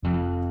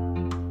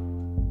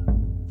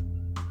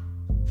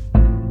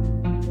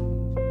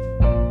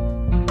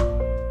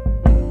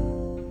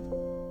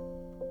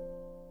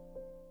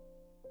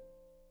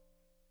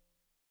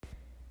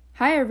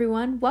Hi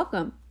everyone,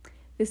 welcome.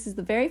 This is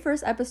the very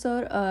first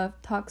episode of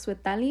Talks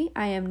with Tali.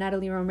 I am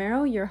Natalie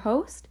Romero, your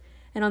host,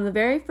 and on the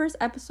very first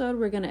episode,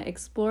 we're going to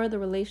explore the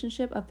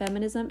relationship of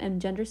feminism and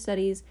gender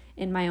studies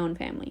in my own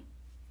family.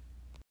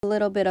 A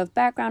little bit of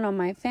background on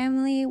my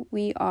family.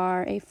 We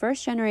are a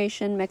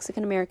first-generation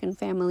Mexican-American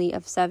family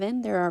of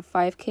 7. There are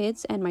 5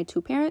 kids and my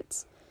 2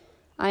 parents.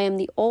 I am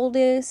the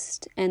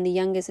oldest, and the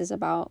youngest is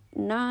about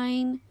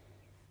 9.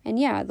 And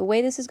yeah, the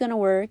way this is going to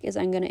work is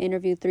I'm going to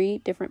interview 3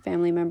 different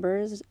family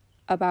members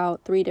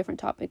about 3 different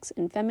topics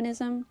in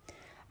feminism.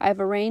 I've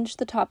arranged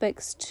the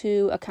topics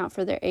to account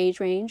for their age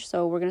range.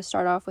 So we're going to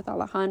start off with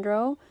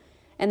Alejandro.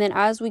 And then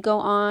as we go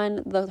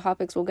on, the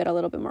topics will get a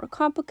little bit more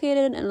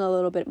complicated and a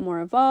little bit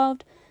more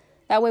involved.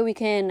 That way we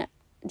can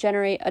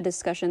generate a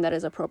discussion that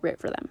is appropriate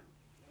for them.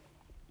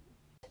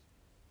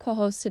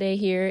 Co-host today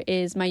here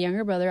is my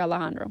younger brother,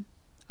 Alejandro.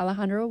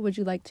 Alejandro, would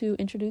you like to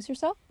introduce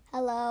yourself?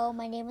 Hello,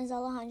 my name is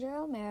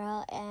Alejandro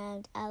Romero,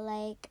 and I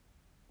like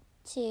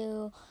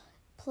to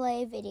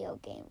play video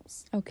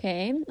games.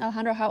 Okay.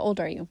 Alejandro, how old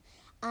are you?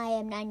 I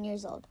am 9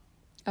 years old.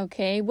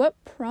 Okay. What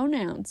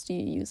pronouns do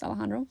you use,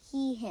 Alejandro?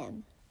 He,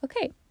 him.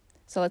 Okay.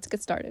 So let's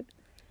get started.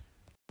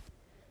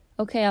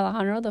 Okay,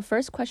 Alejandro, the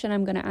first question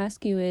I'm going to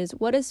ask you is,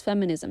 what is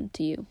feminism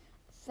to you?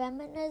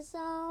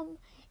 Feminism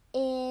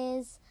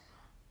is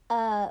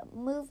a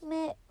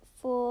movement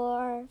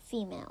for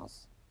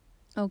females.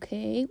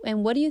 Okay.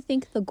 And what do you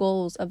think the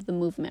goals of the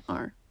movement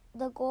are?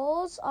 The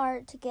goals are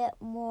to get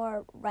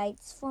more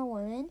rights for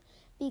women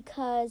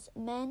because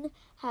men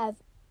have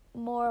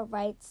more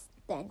rights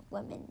than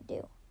women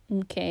do.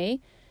 Okay.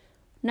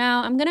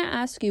 Now, I'm going to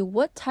ask you,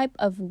 what type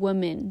of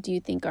women do you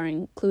think are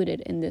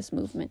included in this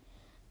movement?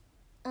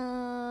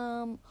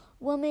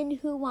 Women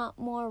who want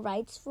more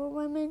rights for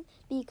women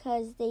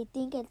because they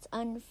think it's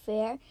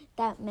unfair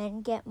that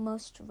men get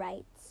most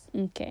rights.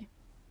 Okay.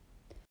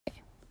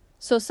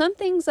 So some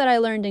things that I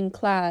learned in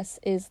class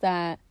is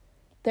that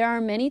there are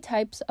many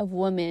types of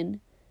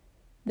women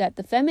that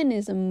the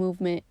feminism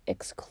movement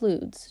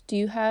excludes. Do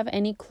you have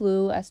any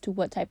clue as to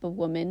what type of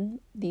women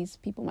these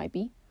people might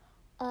be?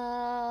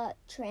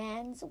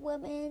 Trans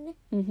women.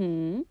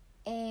 Mm-hmm.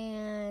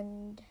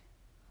 And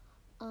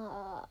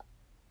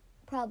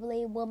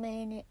probably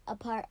women a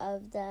part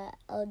of the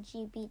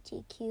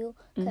LGBTQ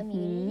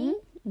community.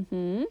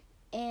 Mm-hmm.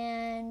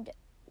 And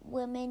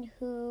women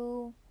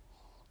who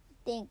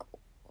think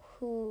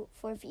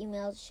for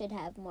females should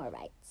have more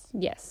rights.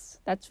 Yes,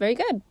 that's very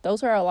good.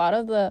 Those are a lot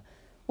of the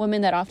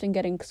women that often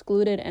get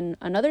excluded. And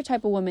another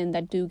type of women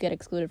that do get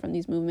excluded from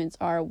these movements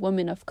are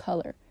women of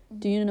color. Mm-hmm.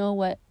 Do you know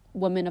what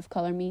women of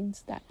color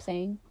means, that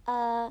saying?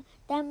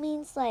 That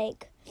means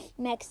like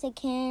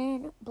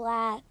Mexican,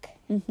 Black,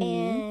 mm-hmm.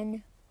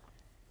 and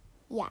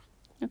yeah.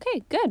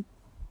 Okay, good.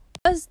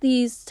 Because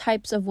these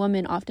types of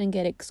women often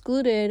get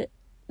excluded,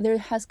 there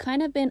has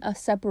kind of been a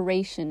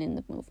separation in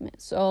the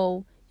movement.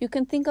 So you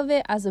can think of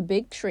it as a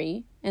big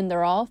tree, and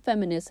they're all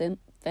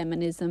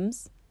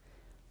feminisms.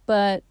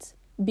 But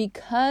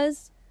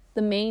because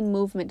the main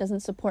movement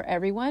doesn't support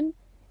everyone,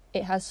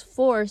 it has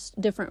forced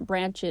different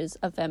branches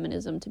of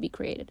feminism to be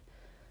created.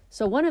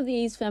 So one of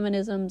these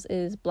feminisms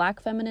is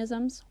Black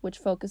feminisms, which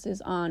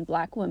focuses on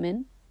Black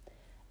women,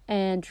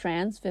 and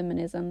trans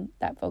feminism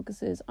that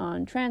focuses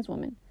on trans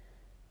women.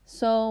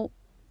 So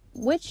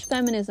which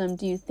feminism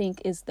do you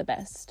think is the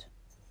best?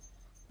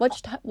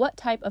 What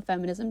type of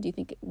feminism do you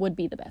think would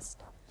be the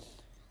best?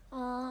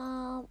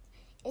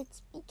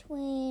 It's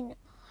between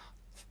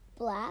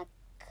Black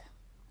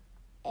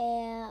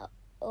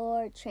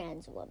or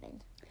trans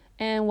women.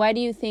 And why do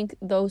you think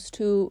those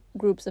 2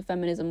 groups of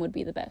feminism would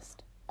be the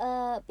best?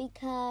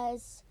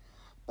 Because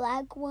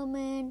Black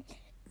women,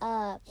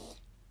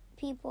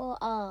 people,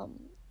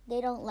 they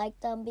don't like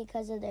them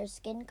because of their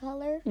skin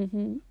color.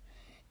 Mm-hmm.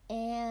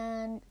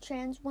 And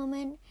trans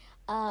women,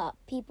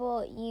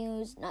 people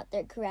use not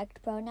their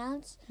correct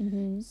pronouns.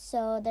 Mm-hmm.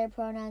 So their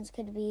pronouns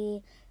could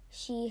be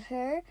she,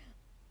 her,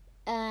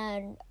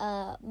 and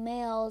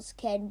males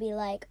can be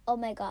like, oh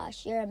my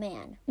gosh, you're a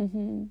man.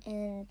 Mm-hmm.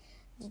 And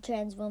the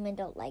trans women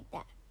don't like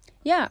that.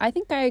 Yeah, I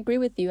think I agree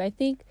with you. I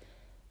think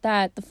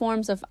that the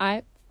forms of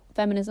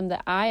feminism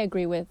that I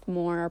agree with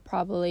more are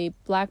probably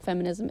Black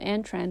feminism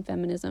and trans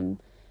feminism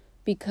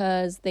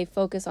because they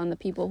focus on the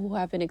people who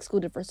have been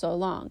excluded for so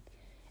long.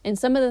 And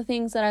some of the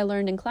things that I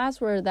learned in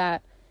class were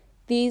that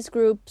these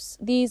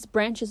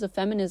branches of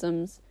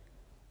feminisms,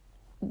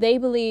 they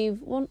believe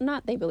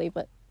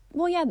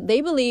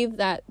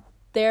that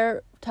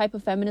their type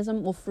of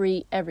feminism will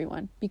free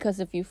everyone. Because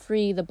if you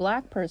free the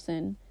Black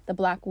person, the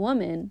Black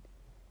woman,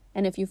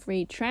 and if you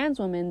free trans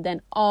women,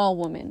 then all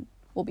women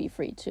will be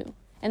free too.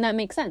 And that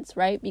makes sense,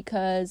 right?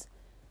 Because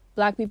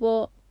Black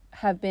people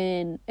have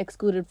been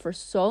excluded for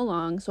so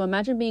long. So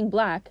imagine being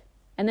Black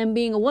and then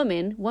being a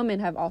woman. Women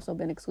have also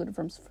been excluded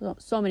from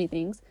so many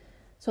things.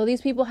 So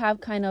these people have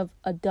kind of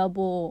a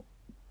double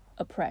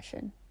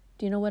oppression.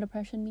 Do you know what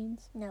oppression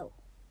means? No.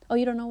 Oh,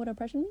 you don't know what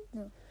oppression means?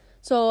 No.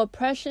 So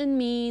oppression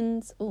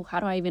means... how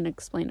do I even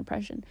explain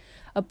oppression?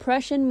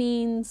 Oppression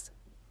means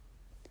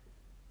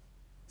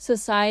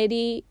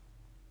society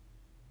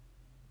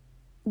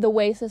the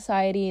way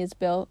society is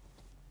built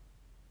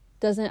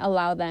doesn't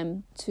allow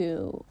them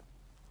to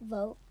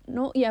Vote.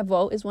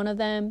 Vote is one of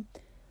them.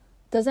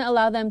 Doesn't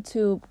allow them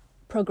to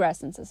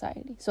progress in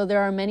society. So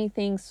there are many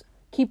things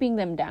keeping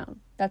them down.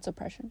 That's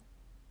oppression.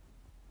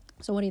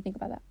 So what do you think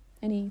about that?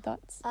 Any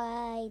thoughts?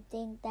 I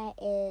think that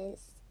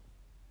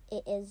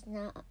it is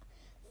not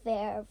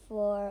fair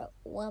for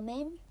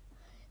women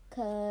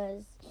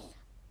because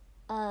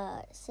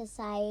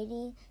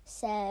society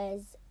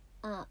says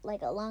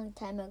like a long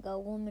time ago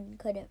women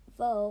couldn't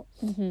vote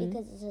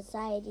because of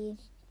society,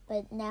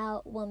 but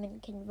now women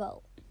can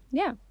vote.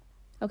 Yeah.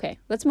 Okay,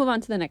 let's move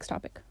on to the next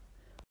topic.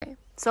 Okay.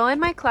 So in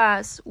my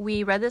class,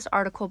 we read this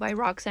article by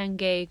Roxane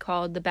Gay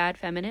called The Bad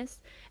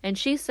Feminist, and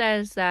she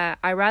says that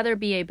I'd rather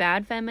be a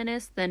bad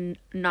feminist than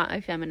not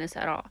a feminist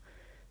at all.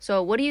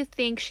 So what do you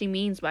think she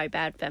means by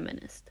bad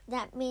feminist?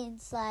 That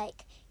means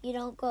like you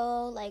don't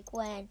go like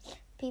when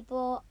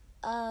people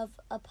of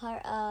a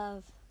part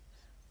of,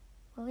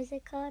 what was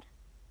it called?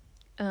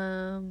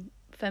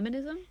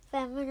 Feminism?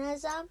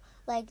 Feminism,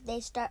 like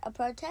they start a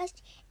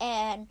protest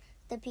and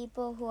the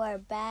people who are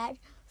bad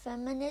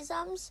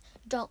feminisms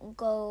don't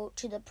go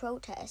to the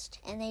protest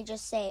and they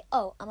just say,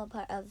 oh, I'm a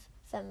part of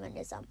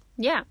feminism.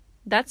 Yeah,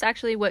 that's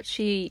actually what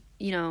she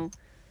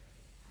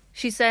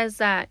says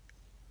that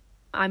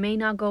I may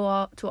not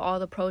go to all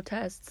the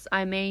protests.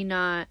 I may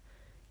not,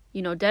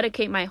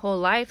 dedicate my whole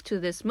life to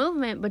this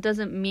movement, but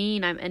doesn't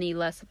mean I'm any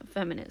less of a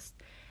feminist.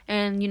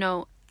 And,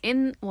 but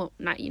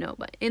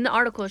in the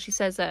article, she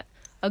says that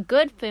a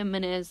good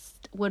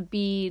feminist would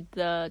be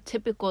the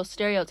typical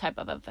stereotype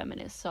of a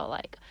feminist. So,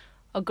 like,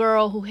 a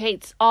girl who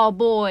hates all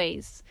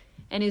boys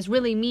and is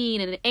really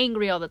mean and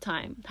angry all the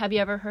time. Have you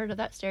ever heard of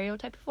that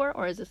stereotype before,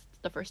 or is this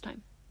the first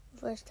time?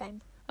 First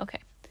time. Okay.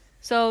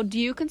 So, do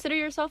you consider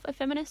yourself a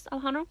feminist,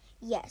 Alejandro?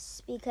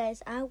 Yes,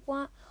 because I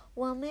want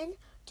women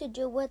to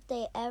do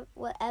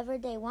whatever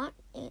they want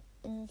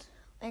and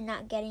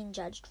not getting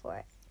judged for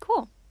it.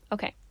 Cool.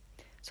 Okay.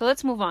 So,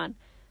 let's move on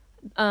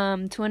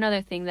to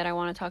another thing that I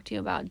want to talk to you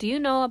about. Do you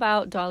know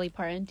about Dolly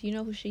Parton? Do you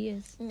know who she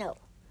is? No.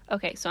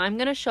 Okay, so I'm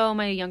going to show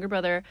my younger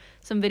brother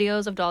some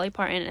videos of Dolly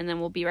Parton, and then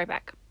we'll be right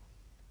back.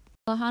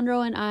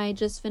 Alejandro and I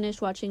just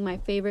finished watching my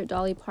favorite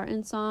Dolly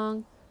Parton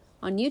song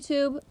on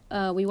YouTube.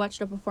 We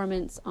watched a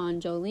performance on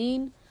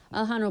Jolene.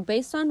 Alejandro,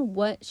 based on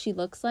what she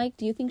looks like,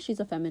 do you think she's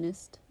a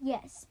feminist?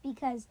 Yes,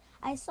 because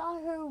I saw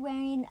her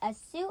wearing a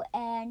suit,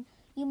 and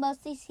you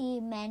mostly see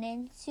men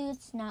in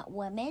suits, not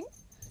women.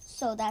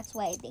 So that's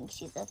why I think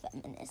she's a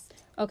feminist.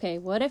 Okay,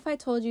 what if I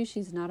told you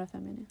she's not a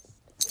feminist?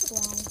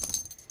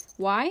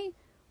 Why? Why?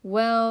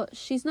 Well,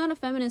 she's not a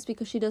feminist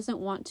because she doesn't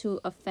want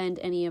to offend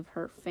any of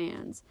her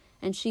fans.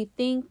 And she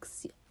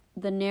thinks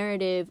the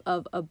narrative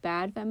of a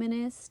bad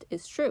feminist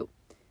is true.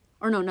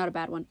 Or no, not a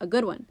bad one, a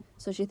good one.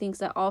 So she thinks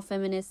that all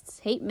feminists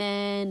hate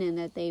men and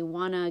that they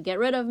want to get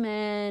rid of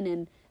men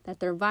and that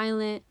they're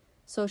violent.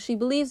 So she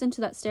believes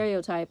into that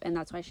stereotype, and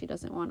that's why she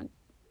doesn't want to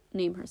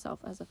name herself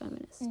as a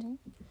feminist. Mm-hmm.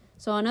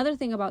 So another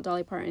thing about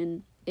Dolly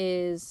Parton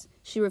is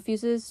she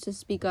refuses to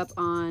speak up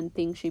on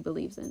things she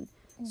believes in.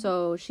 Mm-hmm.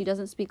 So she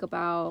doesn't speak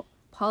about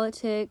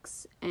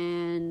politics,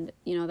 and,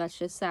 that's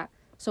just sad.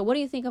 So what do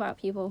you think about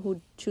people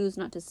who choose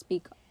not to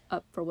speak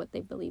up for what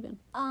they believe in?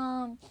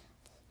 I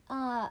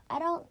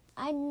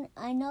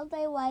know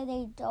why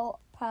they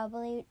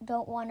probably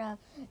don't want to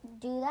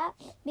do that,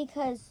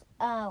 because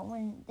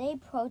when they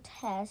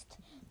protest,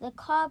 the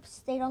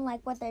cops, they don't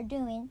like what they're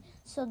doing,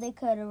 so they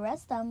could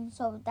arrest them.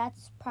 So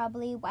that's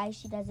probably why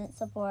she doesn't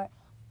support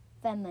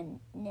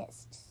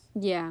feminists.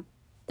 Yeah,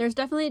 there's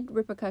definitely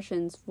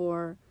repercussions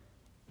for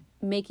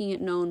making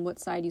it known what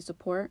side you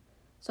support.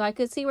 So I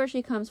could see where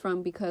she comes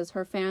from, because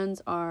her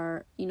fans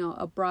are,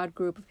 a broad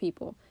group of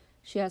people.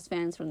 She has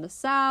fans from the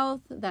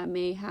South that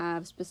may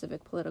have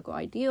specific political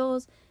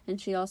ideals, and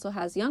she also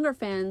has younger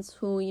fans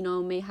who,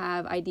 may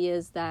have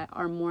ideas that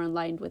are more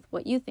aligned with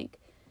what you think.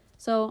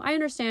 So I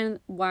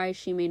understand why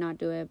she may not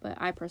do it, but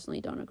I personally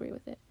don't agree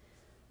with it.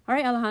 All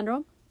right,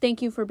 Alejandro,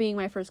 thank you for being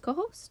my first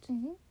co-host.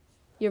 Mm-hmm.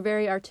 You're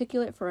very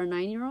articulate for a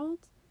 9-year-old,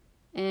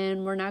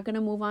 and we're now going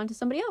to move on to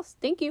somebody else.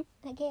 Thank you.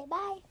 Okay,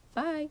 bye.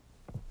 Bye.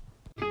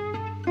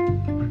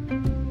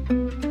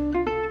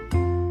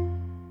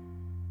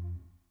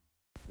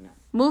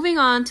 Moving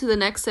on to the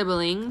next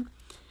sibling.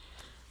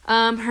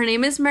 Her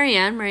name is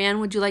Marianne. Marianne,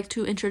 would you like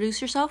to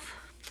introduce yourself?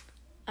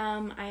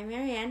 I'm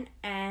Marianne,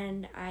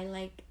 and I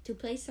like to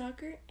play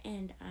soccer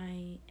and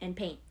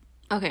paint.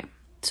 Okay.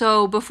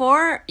 So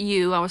before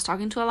I was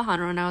talking to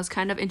Alejandro, and I was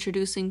kind of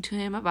introducing to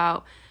him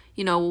about,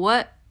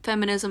 what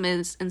feminism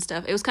is and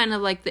stuff. It was kind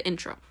of like the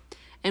intro.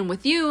 And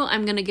with you,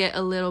 I'm going to get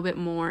a little bit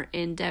more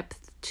in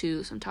depth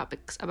to some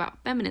topics about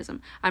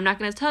feminism. I'm not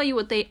going to tell you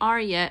what they are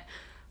yet,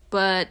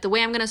 but the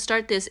way I'm going to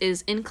start this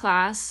is in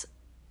class.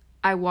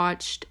 I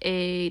watched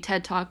a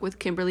TED Talk with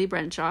Kimberly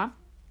Brenshaw.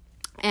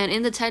 And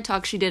in the TED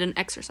Talk, she did an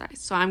exercise.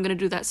 So I'm going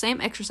to do that same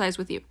exercise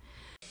with you.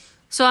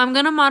 So I'm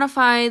going to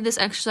modify this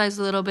exercise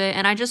a little bit.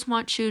 And I just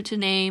want you to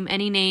name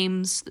any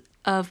names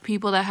of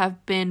people that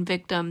have been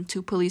victim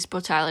to police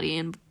brutality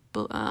and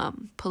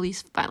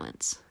police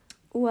violence.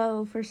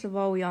 Well, first of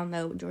all, we all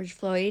know George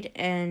Floyd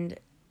and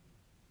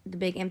the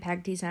big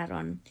impact he's had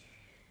on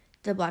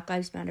the Black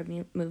Lives Matter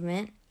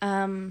movement.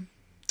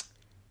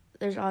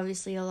 There's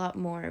obviously a lot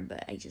more,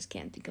 but I just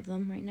can't think of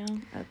them right now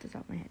at the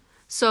top of my head.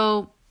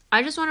 So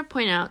I just want to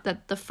point out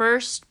that the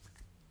first,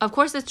 of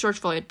course, it's George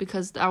Floyd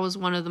because that was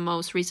one of the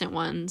most recent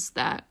ones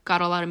that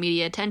got a lot of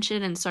media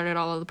attention and started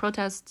all of the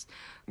protests.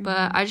 Mm-hmm.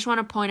 But I just want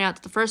to point out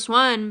that the first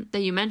one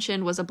that you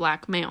mentioned was a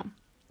black male.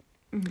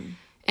 Mm-hmm.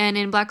 And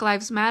in Black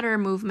Lives Matter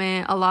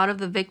movement, a lot of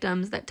the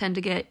victims that tend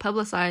to get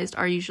publicized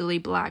are usually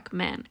black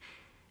men.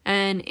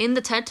 And in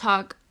the TED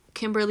Talk,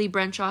 Kimberly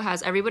Brenshaw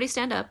has everybody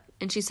stand up,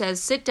 and she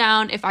says, sit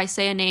down if I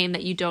say a name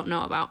that you don't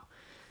know about.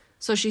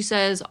 So she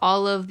says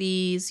all of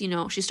these,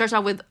 she starts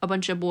out with a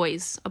bunch of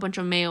boys, a bunch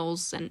of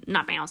males, and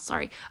not males,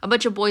 sorry, a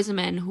bunch of boys and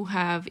men who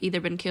have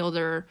either been killed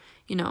or,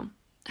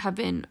 have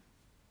been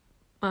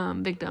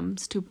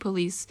victims to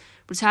police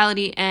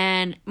brutality,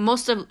 and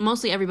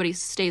mostly everybody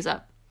stays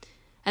up.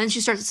 And then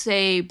she starts to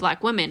say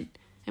black women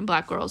and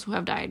black girls who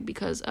have died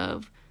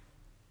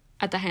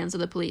at the hands of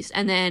the police.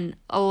 And then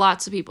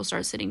lots of people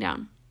start sitting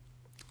down.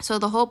 So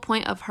the whole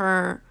point of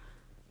her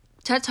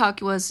TED Talk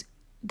was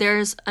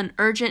there's an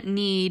urgent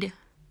need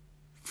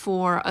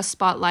for a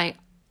spotlight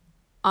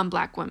on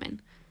black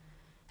women.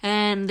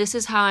 And this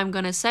is how I'm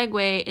going to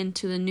segue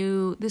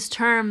into this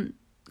term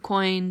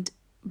coined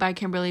by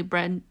Kimberly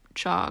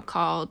Brenshaw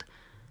called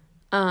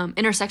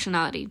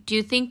intersectionality.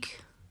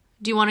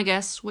 Do you want to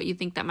guess what you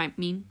think that might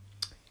mean?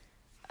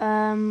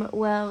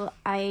 Well,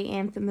 I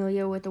am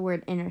familiar with the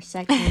word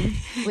intersection,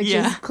 which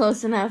is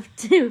close enough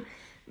to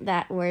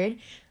that word.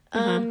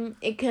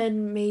 It could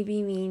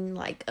maybe mean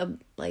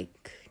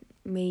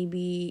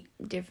maybe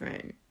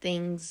different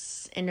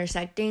things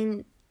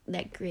intersecting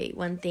that create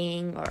one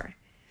thing, or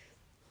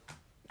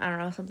I don't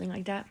know, something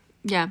like that.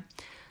 Yeah.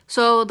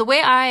 So the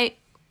way I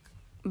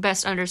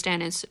best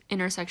understand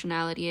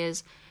intersectionality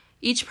is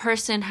each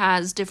person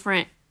has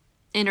different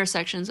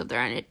intersections of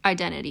their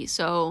identity.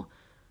 So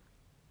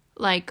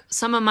like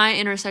some of my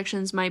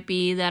intersections might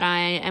be that I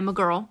am a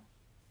girl.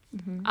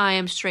 Mm-hmm. I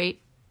am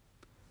straight.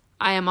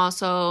 I am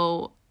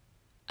also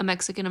a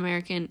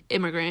Mexican-American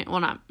immigrant. Well,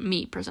 not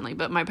me personally,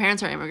 but my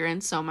parents are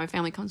immigrants, so my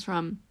family comes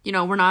from,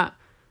 we're not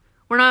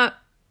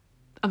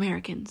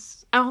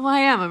Americans. Well, I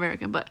am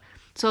American, but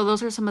so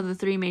those are some of the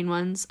three main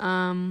ones.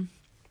 I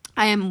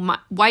am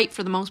white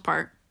for the most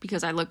part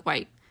because I look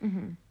white.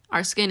 Mm-hmm.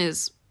 Our skin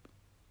is,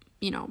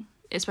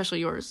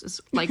 especially yours,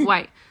 is like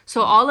white.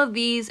 So all of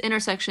these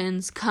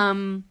intersections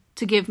come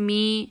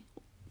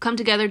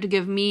together to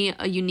give me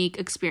a unique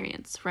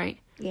experience, right?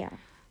 Yeah.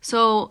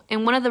 So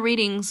in one of the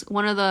readings,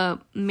 one of the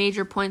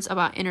major points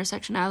about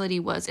intersectionality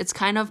was it's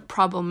kind of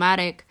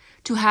problematic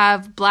to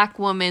have black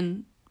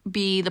women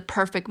be the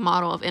perfect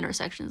model of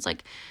intersections.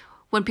 Like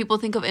when people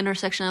think of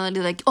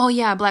intersectionality, like, oh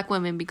yeah, black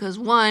women, because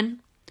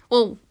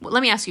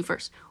let me ask you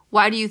first.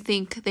 Why do you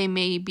think they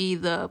may be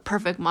the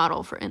perfect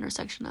model for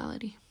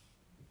intersectionality?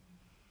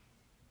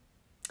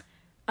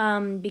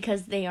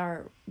 Because they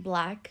are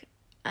black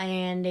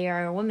and they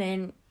are a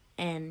woman,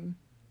 and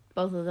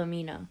both of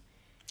them,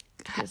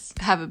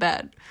 have it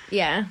bad.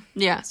 Yeah.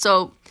 Yeah.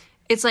 So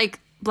it's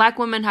like black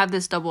women have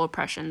this double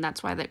oppression.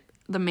 That's why not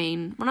the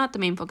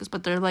main focus,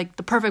 but they're like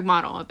the perfect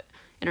model of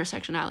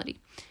intersectionality.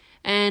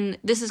 And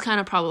this is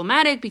kind of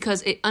problematic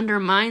because it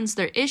undermines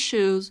their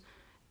issues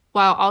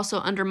while also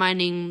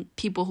undermining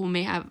people who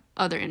may have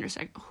other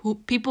intersections.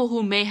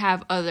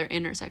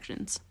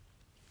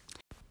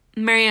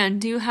 Marianne,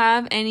 do you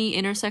have any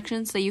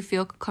intersections that you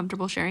feel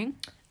comfortable sharing?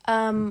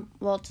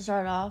 Well, to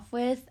start off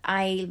with,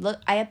 I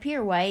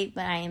appear white,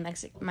 but I am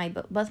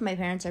Mexican. Both my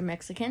parents are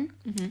Mexican.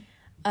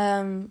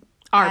 Mm-hmm.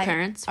 Our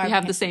parents. We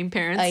have the same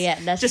parents. Oh, yeah,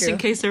 that's just true. In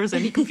case there was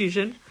any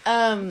confusion.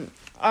 I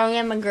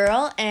am a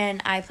girl,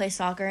 and I play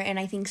soccer, and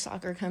I think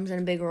soccer comes in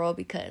a big role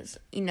because,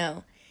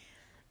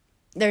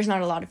 there's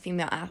not a lot of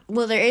female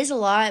well, there is a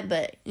lot,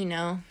 but,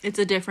 It's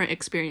a different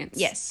experience.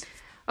 Yes.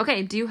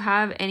 Okay, do you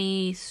have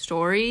any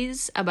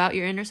stories about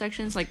your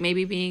intersections? Like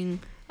maybe being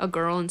a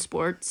girl in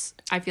sports?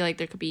 I feel like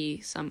there could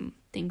be some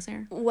things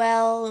there.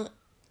 Well,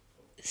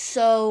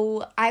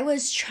 so I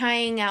was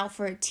trying out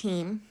for a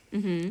team,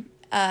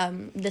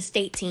 the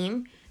state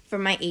team for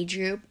my age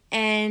group,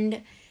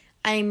 and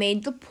I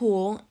made the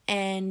pool,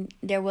 and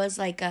there was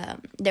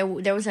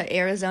there was an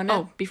Arizona.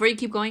 Oh, before you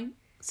keep going,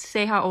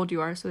 say how old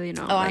you are so they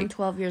know. Oh, I'm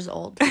 12 years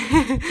old.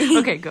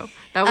 Okay, go.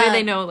 That way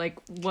they know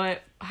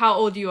how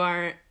old you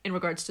are in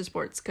regards to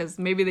sports, because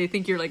maybe they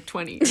think you're like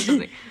 20 or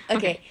something.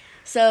 Okay.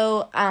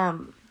 So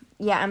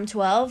I'm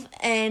 12,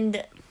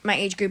 and my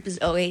age group is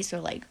 08, so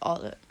like all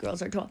the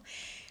girls are 12.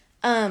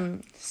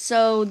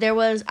 So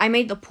I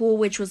made the pool,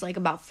 which was like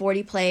about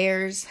 40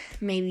 players,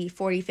 maybe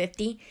 40,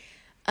 50.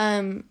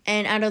 And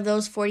out of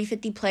those 40,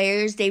 50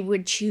 players, they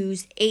would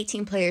choose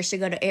 18 players to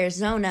go to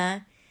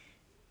Arizona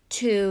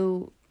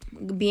to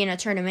be in a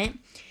tournament.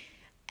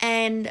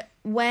 And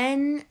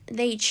when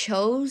they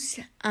chose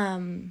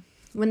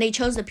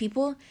the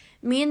people,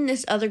 me and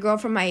this other girl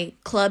from my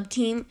club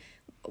team,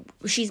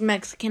 she's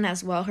Mexican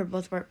as well.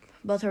 Both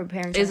both her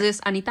parents. Is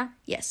this Anita?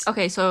 Yes.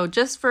 Okay, so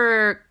just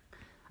for...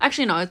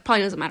 Actually, no, it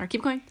probably doesn't matter.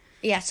 Keep going.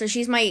 Yeah, so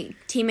she's my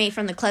teammate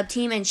from the club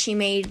team, and she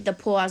made the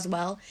pool as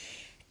well.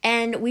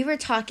 And we were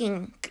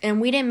talking, and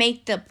we didn't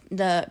make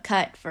the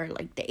cut for,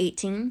 like, the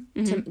 18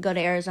 to go to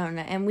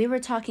Arizona. And we were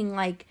talking,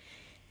 like,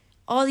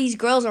 all these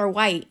girls are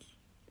white.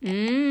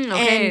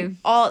 Okay. And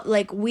all,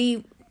 like,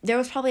 there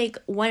was probably, like,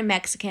 one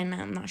Mexican,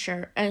 I'm not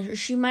sure.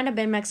 She might have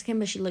been Mexican,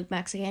 but she looked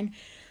Mexican.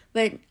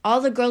 But all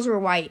the girls were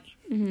white.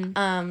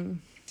 And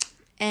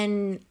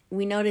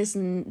we noticed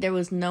there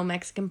was no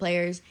Mexican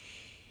players.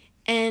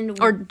 And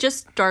Or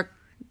just dark...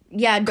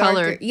 Yeah, darker.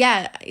 Colored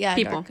yeah,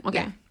 people. Darker,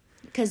 okay.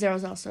 Because there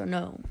was also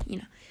no,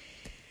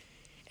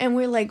 And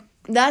we're like,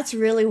 that's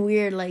really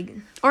weird. Like,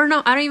 Or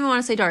no, I don't even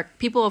want to say dark.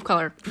 People of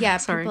color. yeah,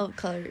 Sorry. people of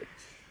color.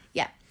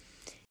 Yeah.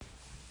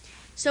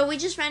 So we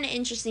just found it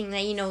interesting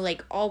that,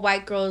 like, all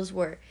white girls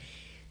were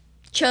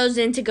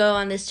chosen to go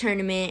on this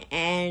tournament.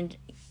 And,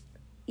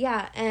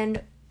 yeah,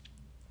 and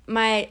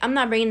I'm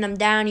not bringing them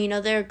down.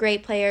 They're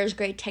great players,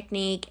 great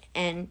technique,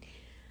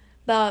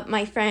 but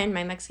my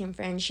Mexican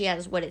friend, she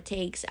has what it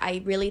takes.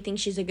 I really think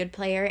she's a good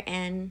player,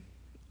 and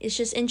it's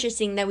just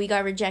interesting that we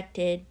got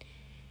rejected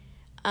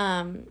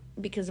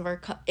because of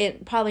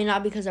probably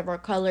not because of our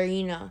color,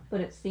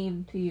 But it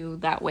seemed to you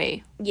that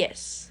way.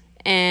 Yes.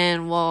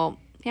 And, well,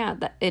 yeah,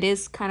 it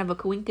is kind of a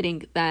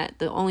coincidence that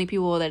the only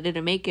people that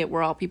didn't make it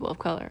were all people of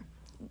color.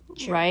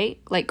 True. Right?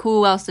 Like,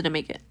 who else didn't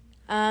make it?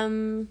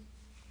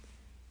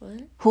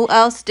 What? Who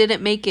else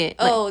didn't make it?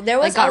 There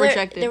was got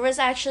rejected. There was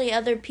actually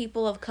other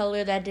people of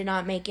color that did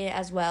not make it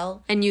as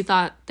well. And you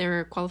thought they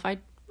were qualified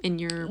in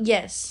your...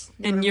 Yes.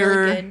 In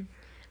your... Really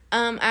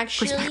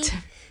good.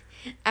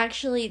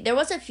 Actually, there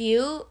was a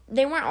few.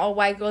 They weren't all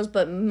white girls,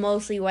 but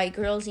mostly white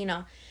girls,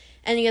 And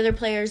the other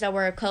players that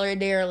were of color,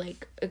 they're,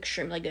 like,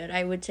 extremely good.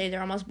 I would say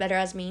they're almost better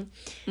as me.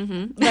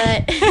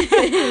 But...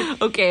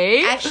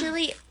 Okay.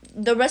 Actually,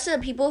 the rest of the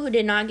people who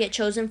did not get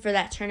chosen for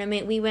that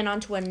tournament, we went on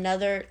to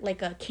another,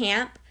 like, a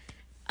camp.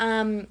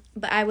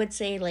 But I would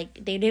say,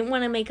 like, they didn't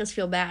want to make us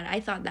feel bad. I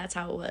thought that's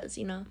how it was,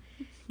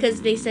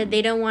 Because they said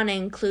they don't want to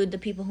include the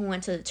people who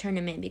went to the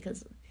tournament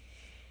because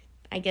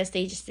I guess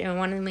they just didn't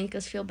want to make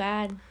us feel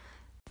bad.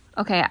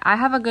 Okay, I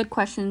have a good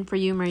question for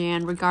you,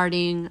 Marianne,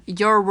 regarding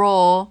your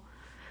role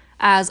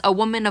as a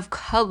woman of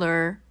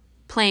color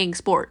playing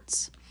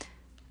sports.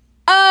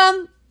 Get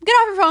off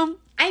your phone.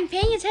 I'm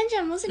paying attention.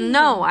 I'm listening.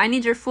 No, I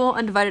need your full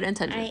undivided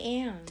attention. I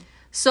am.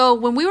 So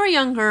when we were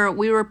younger,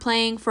 we were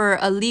playing for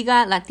a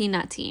Liga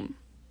Latina team.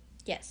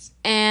 Yes.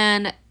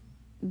 And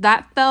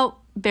that felt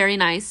very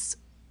nice.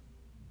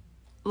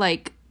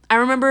 Like, I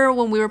remember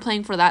when we were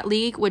playing for that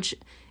league, which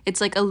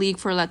it's like a league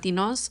for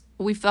Latinos,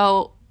 we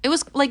felt, it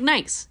was like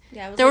nice.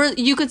 Yeah,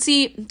 you could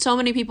see so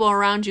many people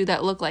around you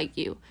that look like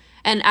you.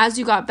 And as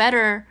you got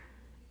better,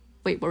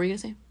 wait, what were you going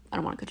to say? I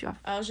don't want to cut you off.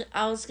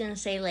 I was going to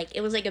say, like, it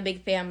was like a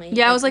big family.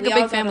 Yeah, it was like a big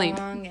all got family.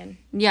 along and...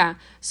 Yeah.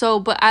 So,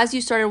 but as you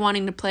started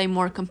wanting to play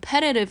more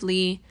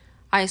competitively,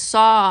 I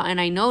saw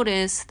and I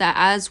noticed that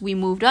as we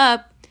moved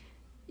up,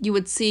 you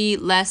would see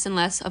less and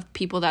less of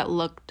people that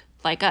looked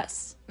like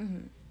us.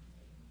 Mm-hmm.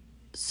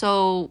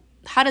 So,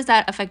 how does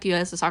that affect you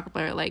as a soccer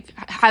player? Like,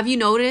 have you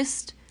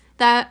noticed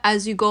that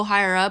as you go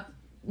higher up,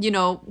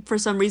 for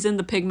some reason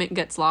the pigment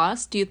gets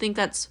lost? Do you think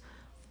that's,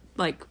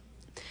 like...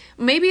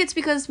 Maybe it's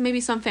because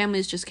some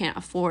families just can't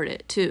afford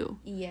it too.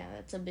 Yeah,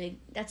 that's a big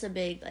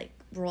like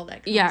role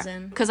that comes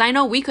in. Because I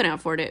know we couldn't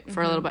afford it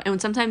for a little bit,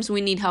 and sometimes we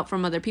need help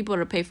from other people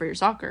to pay for your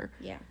soccer.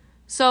 Yeah.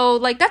 So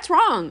like that's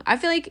wrong. I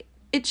feel like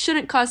it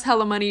shouldn't cost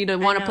hella money to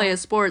want to play a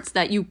sports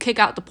that you kick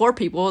out the poor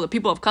people, the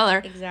people of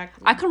color.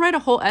 Exactly. I could write a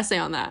whole essay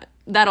on that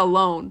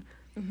alone.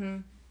 Mm-hmm.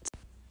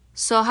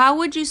 So how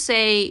would you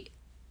say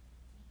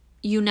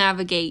you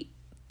navigate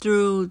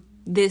through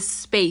this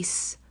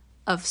space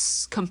of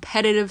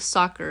competitive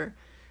soccer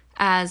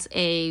as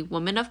a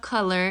woman of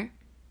color,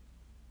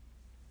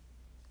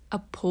 a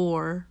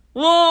poor...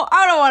 Well,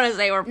 I don't want to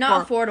say we're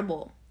not poor. Not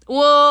affordable.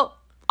 Well,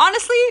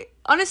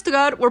 honest to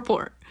God, we're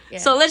poor. Yeah.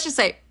 So let's just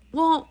say,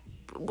 well...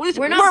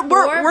 We're not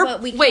poor,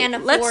 but we can't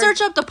afford... Let's search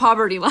up the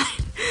poverty line.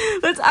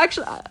 Let's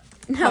actually...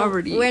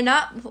 poverty. We're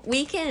not...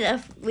 We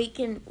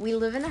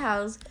live in a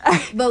house,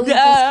 but we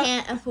just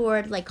can't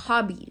afford, like,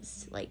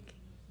 hobbies. Like...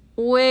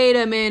 Wait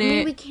a minute.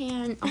 Maybe we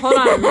can. Hold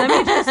on.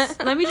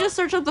 Let me just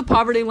search up the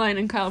poverty line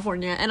in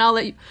California, and I'll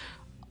let you.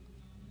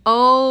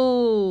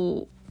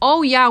 Oh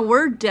yeah,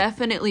 we're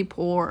definitely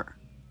poor.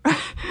 Okay,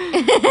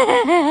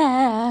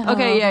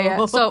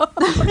 yeah. So,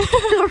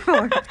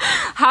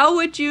 how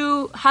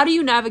do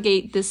you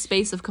navigate this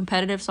space of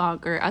competitive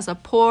soccer as a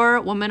poor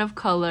woman of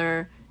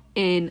color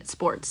in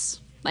sports?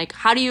 Like,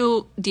 how do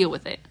you deal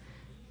with it?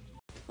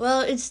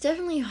 Well, it's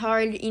definitely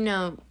hard,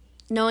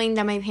 knowing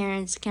that my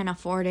parents can't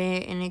afford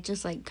it, and it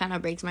just, like, kind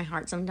of breaks my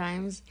heart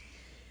sometimes.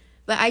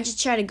 But I just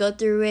try to go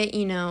through it,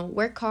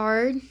 work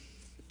hard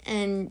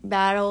and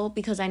battle,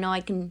 because I know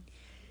I can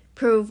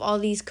prove all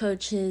these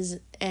coaches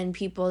and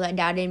people that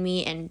doubted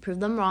me and prove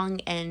them wrong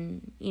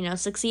and,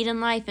 succeed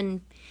in life and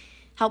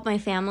help my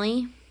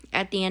family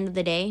at the end of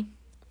the day.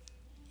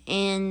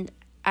 And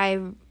I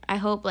I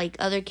hope like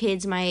other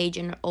kids my age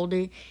and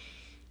older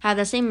have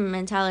the same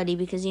mentality,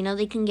 because you know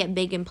they can get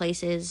big in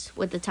places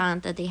with the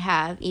talent that they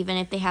have, even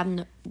if they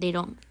have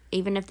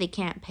even if they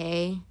can't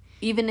pay,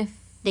 even if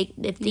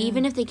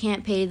even if they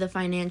can't pay the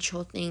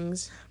financial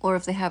things, or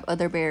if they have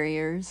other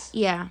barriers.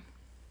 Yeah.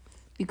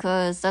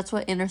 Because that's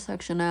what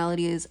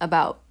intersectionality is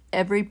about.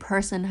 Every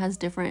person has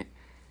different,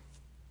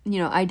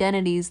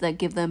 identities that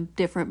give them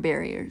different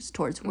barriers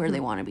towards where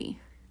they want to be.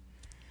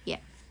 Yeah.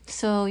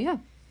 So, yeah.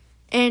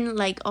 And,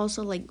 like,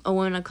 also, like, a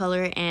woman of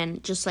color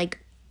and just, like,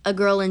 a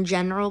girl in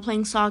general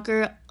playing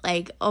soccer,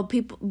 like,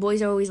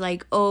 boys are always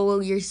like, oh,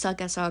 you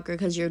suck at soccer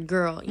because you're a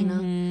girl, you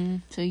know?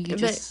 So you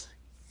just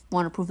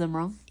want to prove them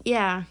wrong?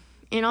 Yeah.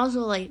 And also,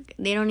 like,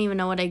 they don't even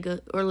know what I go,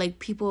 or, like,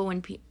 people,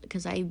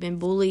 because I've been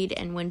bullied,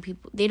 and when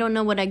people, they don't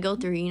know what I go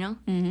through, you know?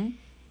 Mm-hmm.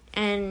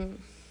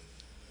 And...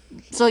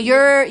 So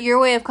your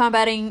way of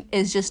combating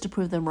is just to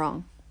prove them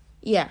wrong?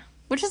 Yeah.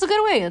 Which is a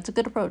good way. It's a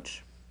good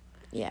approach.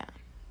 Yeah.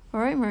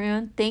 All right,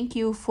 Marianne. Thank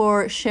you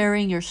for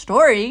sharing your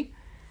story.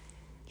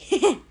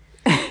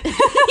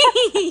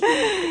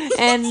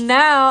 And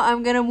now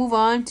I'm going to move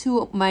on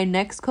to my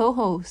next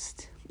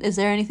co-host. Is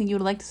there anything you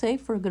would like to say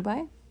for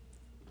goodbye?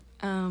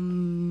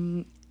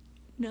 No.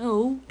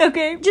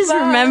 Okay, just bye.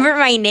 remember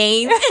my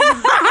name.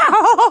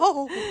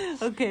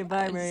 Okay,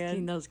 bye, I'm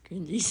Marianne. those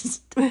cringy.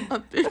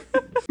 Stop it.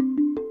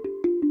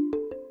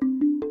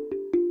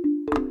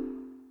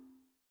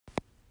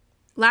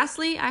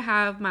 Lastly, I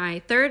have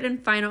my third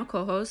and final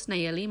co-host,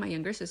 Nayeli, my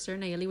younger sister.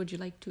 Nayeli, would you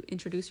like to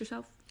introduce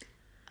yourself?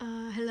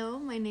 Hello,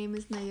 my name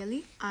is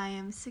Nayeli. I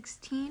am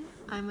 16.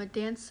 I'm a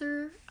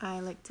dancer. I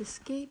like to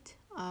skate.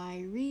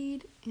 I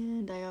read,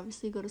 and I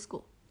obviously go to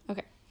school.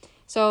 Okay.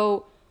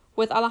 So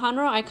with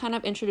Alejandro, I kind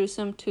of introduced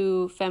him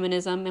to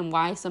feminism and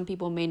why some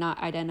people may not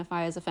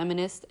identify as a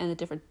feminist and the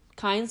different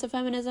kinds of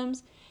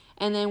feminisms.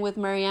 And then with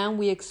Marianne,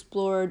 we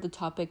explored the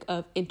topic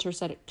of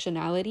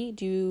intersectionality.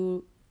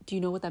 Do you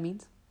know what that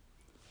means?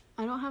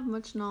 I don't have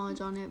much knowledge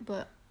on it,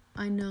 but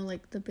I know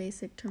like the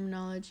basic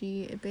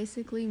terminology. It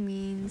basically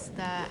means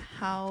that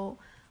how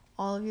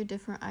all of your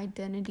different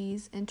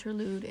identities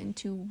interlude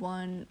into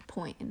one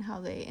point and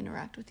how they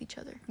interact with each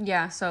other.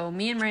 Yeah, so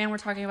me and Marianne were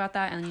talking about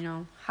that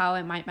and, how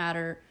it might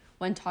matter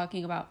when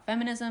talking about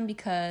feminism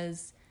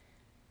because,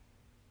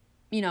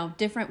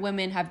 different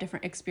women have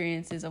different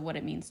experiences of what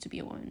it means to be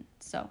a woman.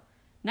 So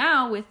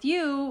now with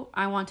you,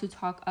 I want to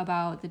talk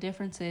about the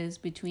differences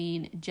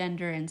between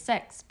gender and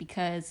sex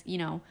because,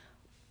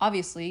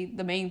 obviously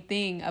the main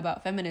thing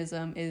about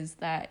feminism is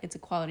that it's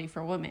equality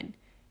for women.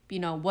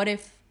 What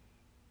if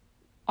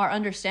our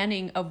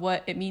understanding of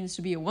what it means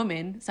to be a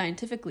woman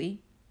scientifically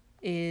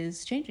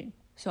is changing?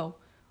 So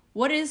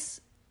what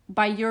is,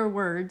 by your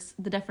words,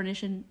 the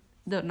differences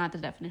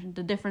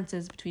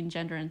between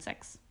gender and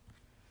sex?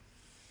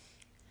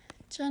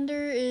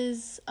 Gender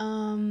is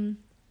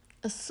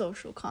a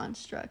social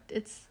construct.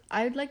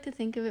 I'd like to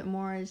think of it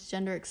more as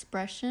gender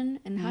expression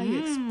and how you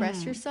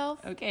express yourself.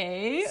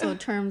 Okay. So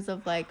terms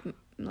of like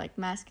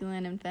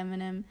masculine and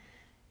feminine,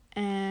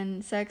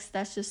 and sex,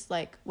 that's just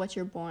like what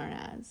you're born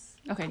as.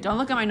 Okay, don't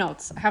look at my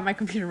notes. I have my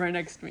computer right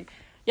next to me.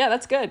 Yeah,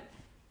 that's good.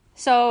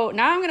 So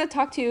now I'm going to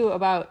talk to you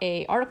about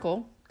a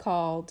article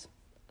called,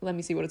 let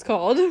me see what it's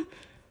called.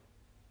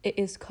 It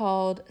is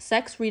called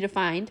Sex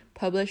Redefined,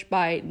 published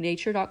by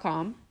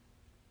nature.com.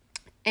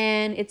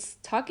 And it's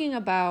talking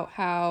about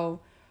how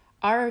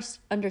our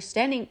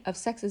understanding of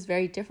sex is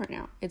very different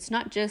now. It's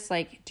not just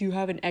like, do you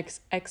have an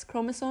XX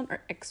chromosome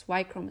or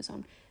XY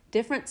chromosome?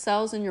 Different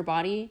cells in your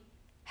body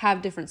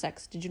have different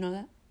sex. Did you know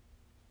that?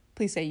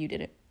 Please say you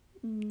did it.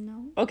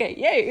 No. Okay,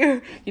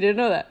 yay. You didn't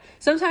know that.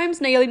 Sometimes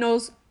Nayeli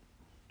knows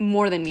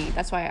more than me.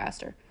 That's why I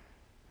asked her.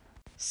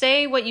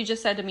 Say what you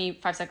just said to me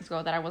 5 seconds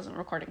ago that I wasn't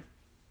recording.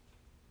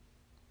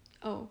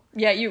 Oh.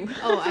 Yeah, you.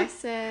 I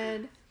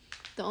said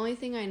the only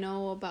thing I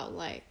know about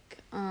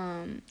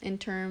in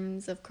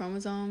terms of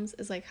chromosomes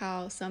is like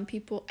how some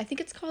people, I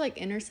think it's called like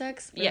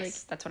intersex.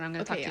 Yes, that's what I'm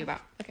going to talk to you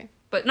about. Okay.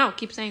 But no,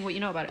 keep saying what you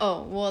know about it.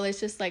 Oh, well, it's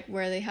just like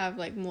where they have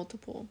like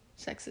multiple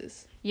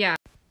sexes. Yeah.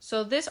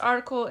 So this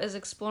article is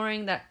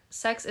exploring that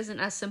sex isn't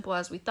as simple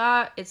as we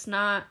thought. It's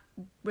not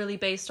really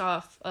based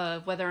off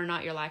of whether or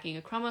not you're lacking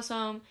a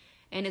chromosome.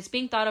 And it's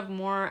being thought of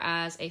more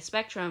as a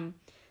spectrum,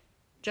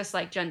 just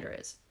like gender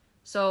is.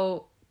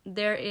 So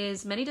there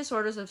is many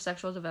disorders of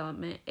sexual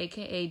development,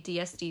 aka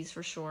DSDs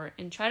for short.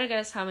 And try to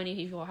guess how many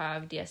people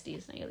have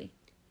DSDs, Nayeli.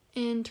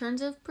 In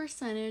terms of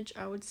percentage,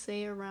 I would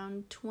say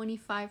around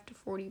 25 to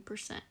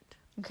 40%.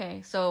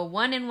 Okay, so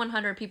 1 in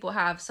 100 people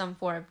have some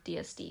form of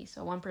DSD,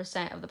 so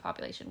 1% of the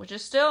population, which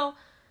is still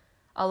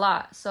a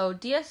lot. So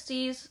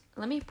DSDs,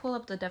 let me pull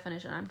up the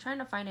definition. I'm trying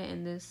to find it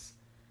in this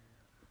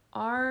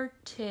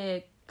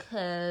article.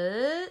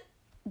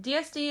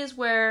 DSD is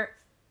where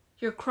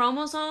your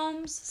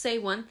chromosomes say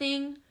one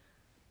thing,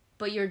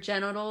 but your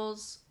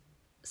genitals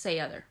say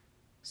other.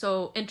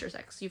 So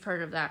intersex, you've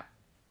heard of that.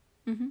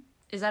 Mm-hmm.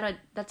 Is that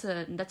that's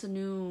a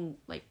new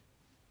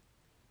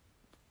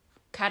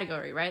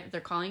category, right? They're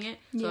calling it.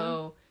 Yeah.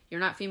 So you're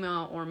not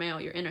female or male,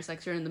 you're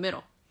intersex, you're in the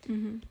middle.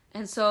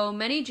 And so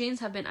many genes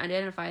have been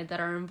identified that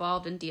are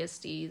involved in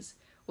DSDs,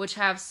 which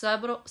have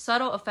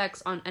subtle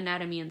effects on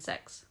anatomy and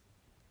sex.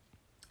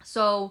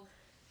 So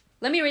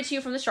let me read to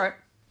you from the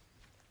chart.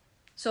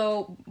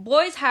 So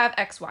boys have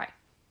XY.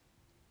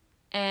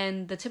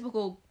 And the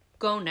typical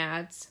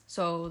gonads,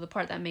 so the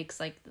part that makes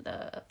like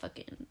the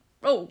fucking,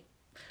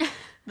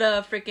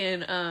 the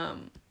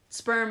freaking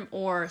sperm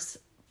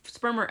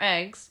or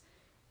eggs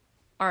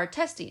are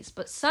testes.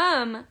 But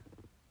some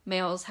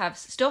males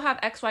still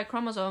have XY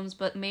chromosomes,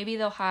 but maybe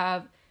they'll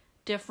have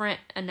different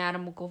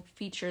anatomical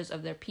features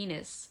of their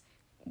penis,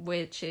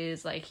 which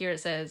is like, here it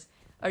says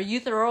a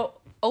urethral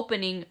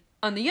opening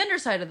on the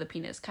underside of the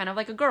penis, kind of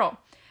like a girl,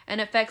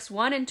 and affects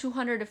 1 in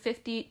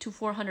 250 to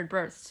 400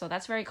 births. So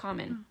that's very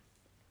common.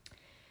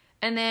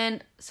 And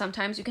then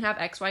sometimes you can have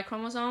XY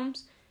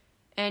chromosomes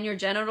and your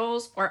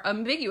genitals are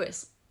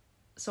ambiguous.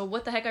 So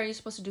what the heck are you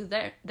supposed to do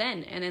there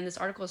then? And then this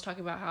article is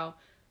talking about how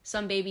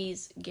some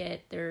babies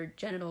get their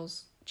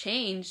genitals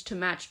changed to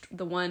match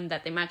the one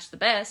that they match the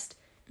best,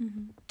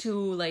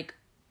 to like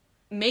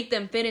make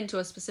them fit into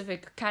a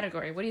specific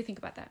category. What do you think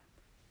about that?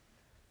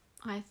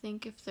 I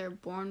think if they're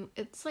born,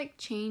 it's like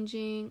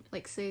changing,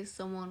 like say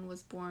someone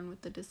was born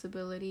with a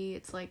disability,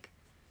 it's like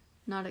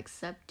not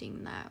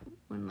accepting that.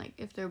 When like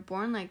if they're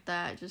born like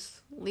that, just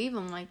leave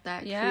them like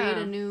that. Yeah.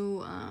 Create a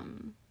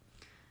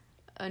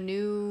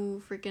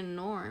new freaking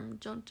norm.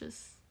 Don't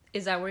just...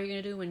 Is that what you're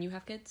gonna do when you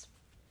have kids?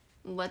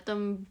 Let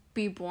them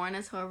be born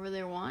as however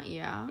they want.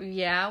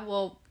 Yeah,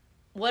 well,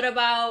 what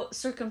about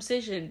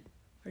circumcision?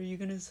 Are you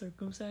gonna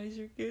circumcise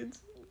your kids?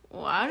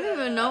 Well, I don't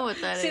even know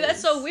what that is. See,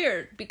 that's so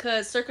weird,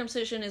 because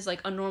circumcision is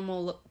like a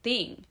normal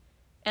thing.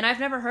 And I've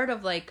never heard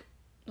of like,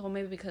 well,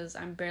 maybe because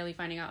I'm barely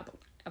finding out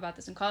about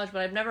this in college,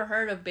 but I've never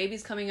heard of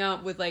babies coming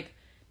out with like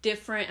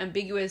different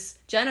ambiguous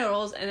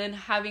genitals and then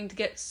having to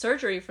get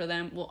surgery for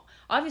them. Well,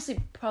 obviously,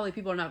 probably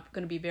people are not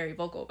going to be very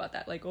vocal about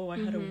that. Like, oh, I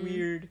had a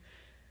weird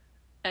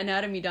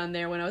anatomy done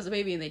there when I was a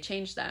baby and they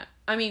changed that.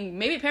 I mean,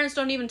 maybe parents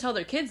don't even tell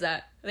their kids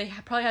that. They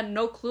probably had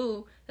no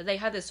clue that they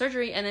had this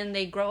surgery, and then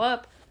they grow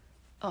up.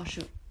 Oh,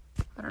 shoot.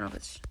 I don't know if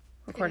it's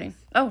recording.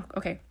 Oh,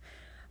 okay.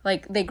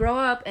 Like, they grow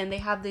up and they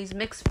have these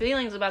mixed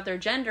feelings about their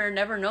gender,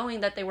 never knowing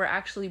that they were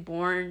actually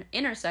born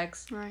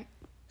intersex. Right.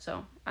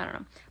 So, I don't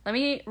know. Let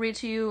me read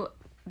to you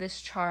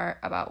this chart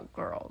about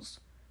girls.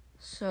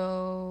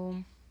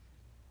 So,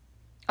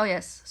 oh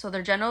yes. So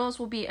their genitals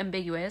will be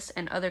ambiguous,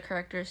 and other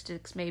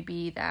characteristics may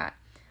be that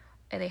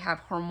they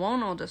have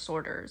hormonal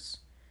disorders,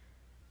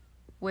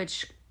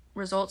 which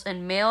results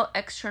in male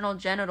external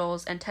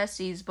genitals and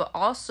testes, but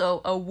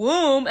also a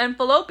womb and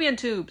fallopian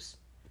tubes.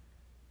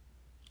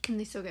 Can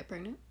they still get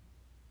pregnant?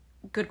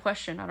 Good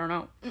question. I don't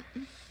know.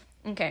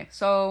 Okay,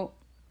 so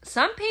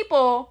some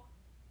people,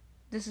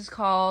 this is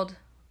called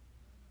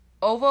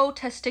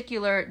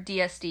ovotesticular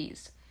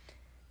DSDs.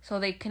 So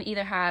they can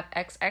either have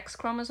XX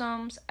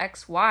chromosomes,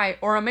 XY,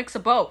 or a mix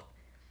of both.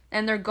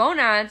 And their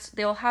gonads,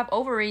 they'll have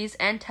ovaries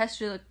and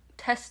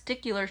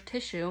testicular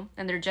tissue,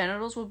 and their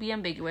genitals will be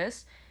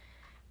ambiguous.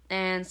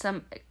 And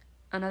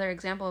another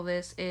example of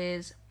this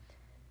is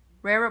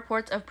rare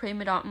reports of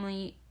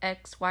predominantly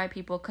XY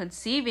people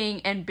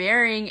conceiving and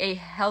bearing a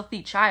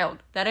healthy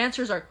child. That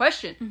answers our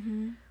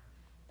question.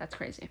 That's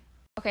crazy.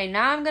 Okay,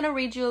 now I'm going to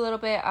read you a little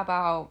bit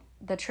about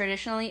the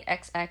traditionally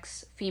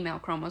XX female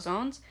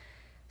chromosomes.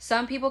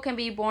 Some people can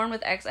be born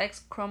with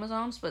XX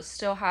chromosomes but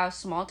still have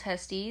small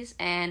testes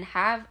and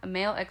have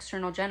male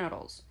external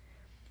genitals.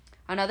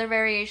 Another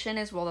variation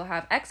is, well, they'll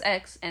have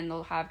XX and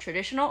they'll have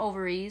traditional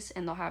ovaries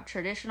and they'll have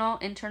traditional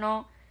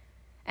internal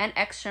and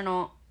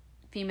external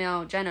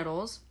female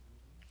genitals.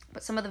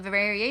 But some of the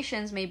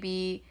variations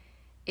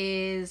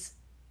is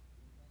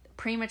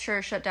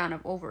premature shutdown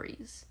of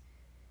ovaries.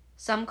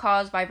 Some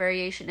caused by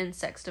variation in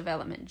sex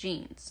development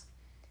genes.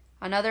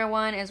 Another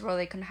one is where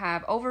they can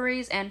have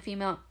ovaries and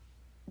female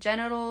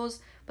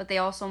genitals, but they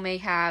also may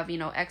have,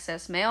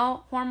 excess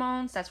male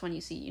hormones. That's when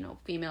you see,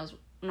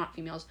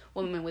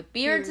 women with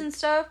beards and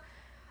stuff.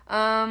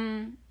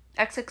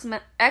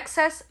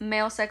 Excess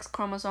male sex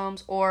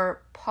chromosomes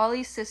or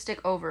polycystic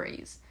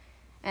ovaries.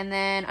 And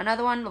then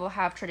another one will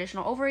have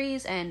traditional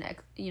ovaries and,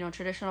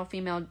 traditional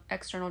female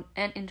external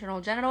and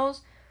internal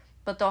genitals,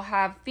 but they'll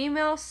have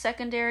female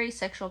secondary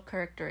sexual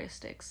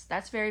characteristics.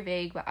 That's very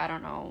vague, but I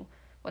don't know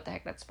what the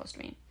heck that's supposed to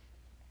mean.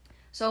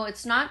 So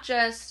it's not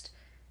just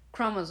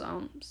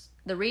chromosomes.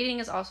 The reading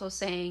is also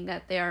saying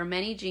that there are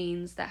many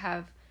genes that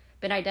have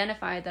been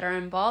identified that are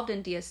involved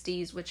in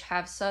DSDs, which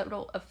have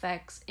subtle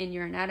effects in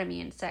your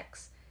anatomy and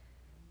sex.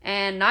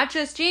 And not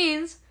just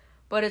genes,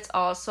 but it's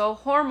also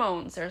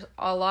hormones. There's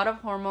a lot of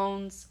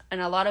hormones and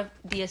a lot of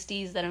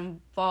DSDs that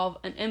involve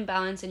an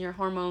imbalance in your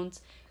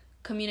hormones,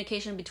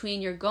 communication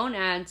between your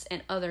gonads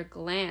and other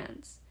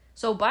glands.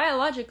 So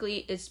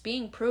biologically, it's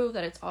being proved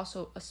that it's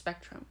also a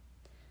spectrum.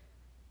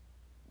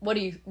 What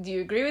do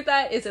you agree with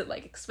that? Is it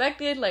like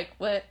expected? Like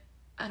what?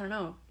 I don't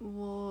know.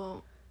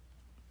 Well,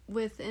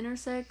 with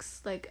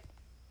intersex, like,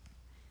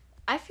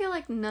 I feel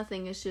like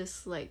nothing is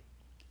just like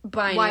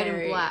binary, white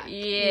and black.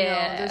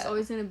 Yeah. There's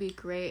always going to be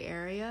gray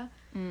area.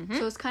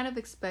 So it's kind of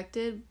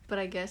expected, but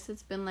I guess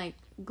it's been like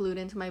glued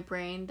into my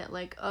brain that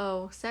like,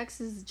 oh, sex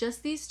is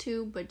just these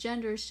two, but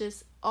gender is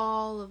just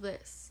all of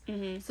this.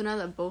 So now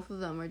that both of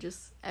them are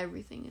just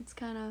everything, it's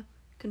kind of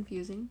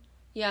confusing.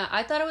 Yeah,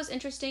 I thought it was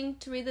interesting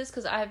to read this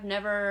because I've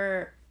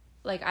never,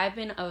 like, I've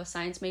been a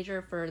science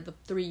major for the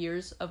 3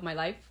 years of my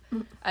life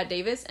at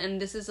Davis,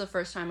 and this is the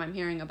first time I'm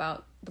hearing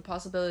about the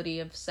possibility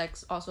of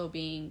sex also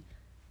being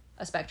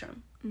a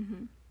spectrum,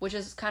 which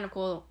is kind of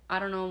cool. I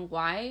don't know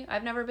why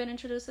I've never been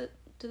introduced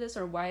to this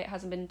or why it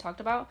hasn't been talked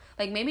about.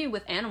 Like, maybe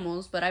with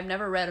animals, but I've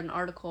never read an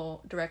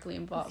article directly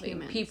involving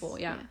people.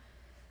 Yeah.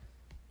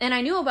 And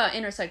I knew about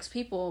intersex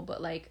people,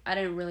 but, like, I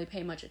didn't really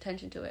pay much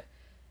attention to it.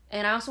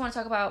 And I also want to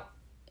talk about,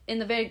 in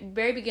the very,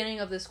 very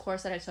beginning of this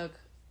course that I took,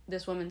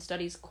 this women's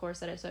studies course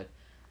that I took,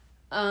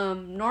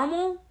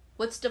 normal,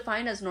 what's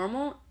defined as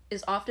normal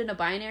is often a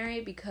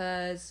binary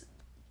because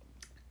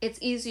it's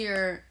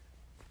easier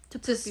to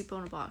put people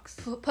in a box.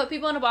 Put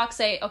people in a box,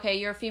 say, okay,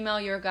 you're a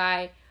female, you're a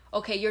guy,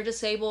 okay, you're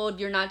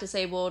disabled, you're not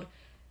disabled.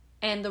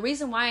 And the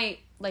reason why,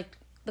 like,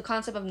 the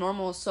concept of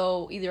normal is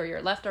so either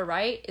you're left or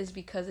right is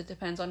because it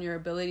depends on your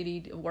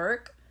ability to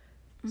work.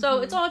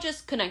 So it's all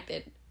just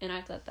connected. And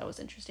I thought that was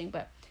interesting.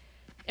 But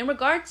in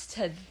regards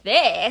to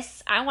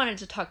this, I wanted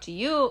to talk to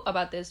you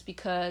about this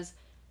because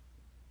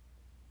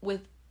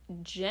with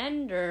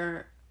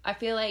gender, I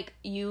feel like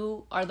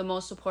you are the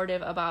most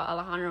supportive about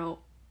Alejandro,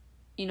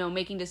 you know,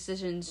 making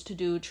decisions to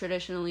do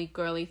traditionally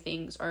girly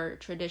things or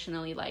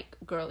traditionally, like,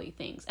 girly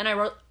things. And I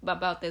wrote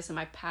about this in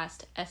my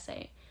past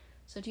essay.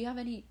 So do you have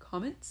any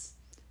comments?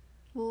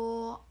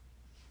 Well,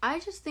 I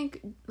just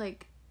think,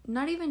 like,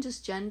 not even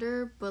just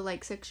gender, but,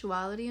 like,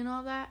 sexuality and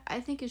all that,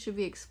 I think it should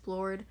be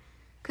explored.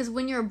 Because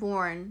when you're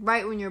born,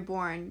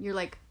 you're,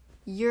 like,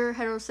 you're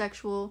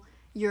heterosexual,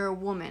 you're a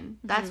woman.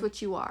 That's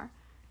what you are.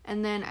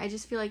 And then I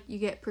just feel like you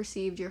get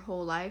perceived your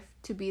whole life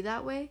to be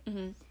that way.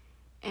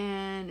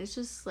 And it's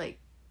just, like,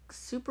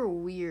 super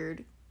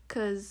weird.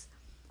 Because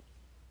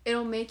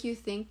it'll make you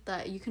think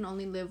that you can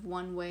only live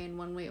one way and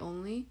one way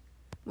only.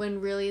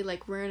 When really,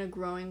 like, we're in a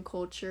growing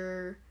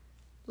culture.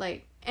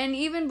 Like, and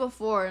even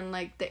before in,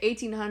 like, the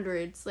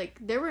 1800s, like,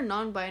 there were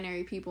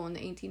non-binary people in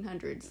the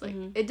 1800s. Like,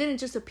 it didn't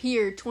just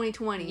appear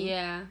 2020.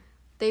 Yeah.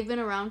 They've been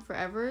around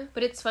forever.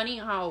 But it's funny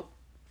how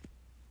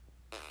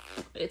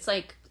it's,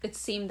 like, it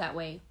seemed that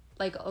way.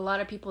 Like, a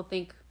lot of people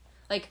think,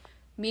 like,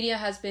 media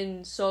has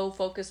been so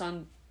focused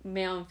on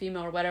male and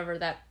female or whatever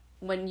that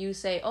when you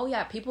say, oh,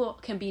 yeah, people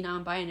can be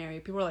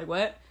non-binary, people are like,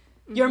 what?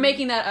 You're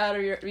making that out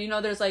of your, you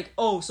know, there's like,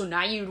 oh, so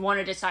now you want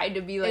to decide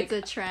to be like... It's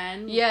a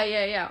trend.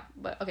 Yeah.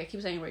 But, okay,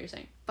 keep saying what you're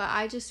saying. But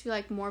I just feel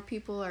like more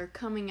people are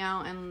coming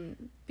out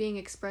and being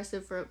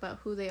expressive about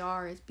who they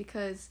are is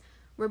because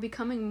we're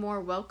becoming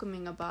more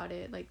welcoming about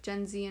it. Like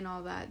Gen Z and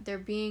all that. They're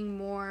being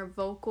more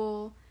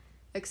vocal,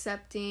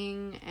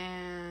 accepting,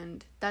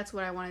 and that's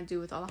what I want to do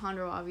with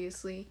Alejandro,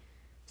 obviously.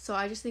 So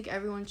I just think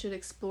everyone should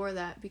explore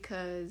that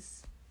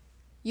because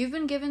you've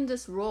been given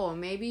this role.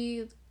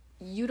 Maybe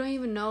you don't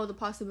even know the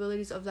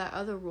possibilities of that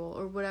other role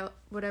or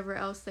whatever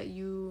else that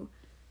you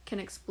can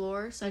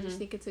explore. So I just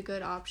think it's a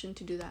good option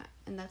to do that.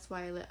 And that's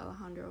why I let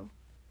Alejandro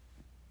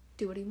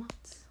do what he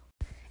wants.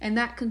 And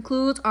that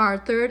concludes our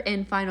third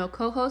and final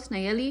co-host,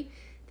 Nayeli.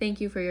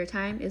 Thank you for your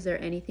time. Is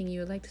there anything you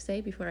would like to say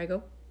before I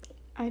go?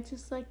 I'd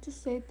just like to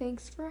say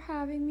thanks for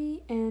having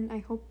me, and I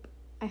hope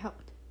I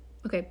helped.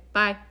 Okay,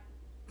 bye.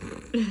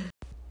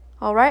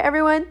 All right,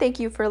 everyone. Thank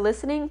you for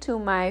listening to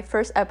my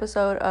first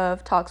episode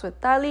of Talks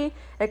with Dali,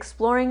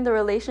 exploring the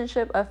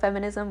relationship of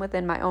feminism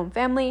within my own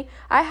family.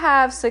 I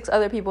have 6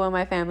 other people in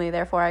my family,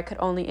 therefore I could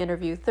only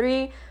interview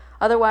 3.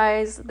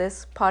 Otherwise,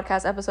 this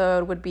podcast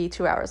episode would be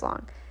 2 hours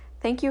long.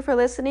 Thank you for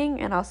listening,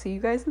 and I'll see you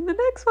guys in the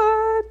next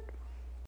one.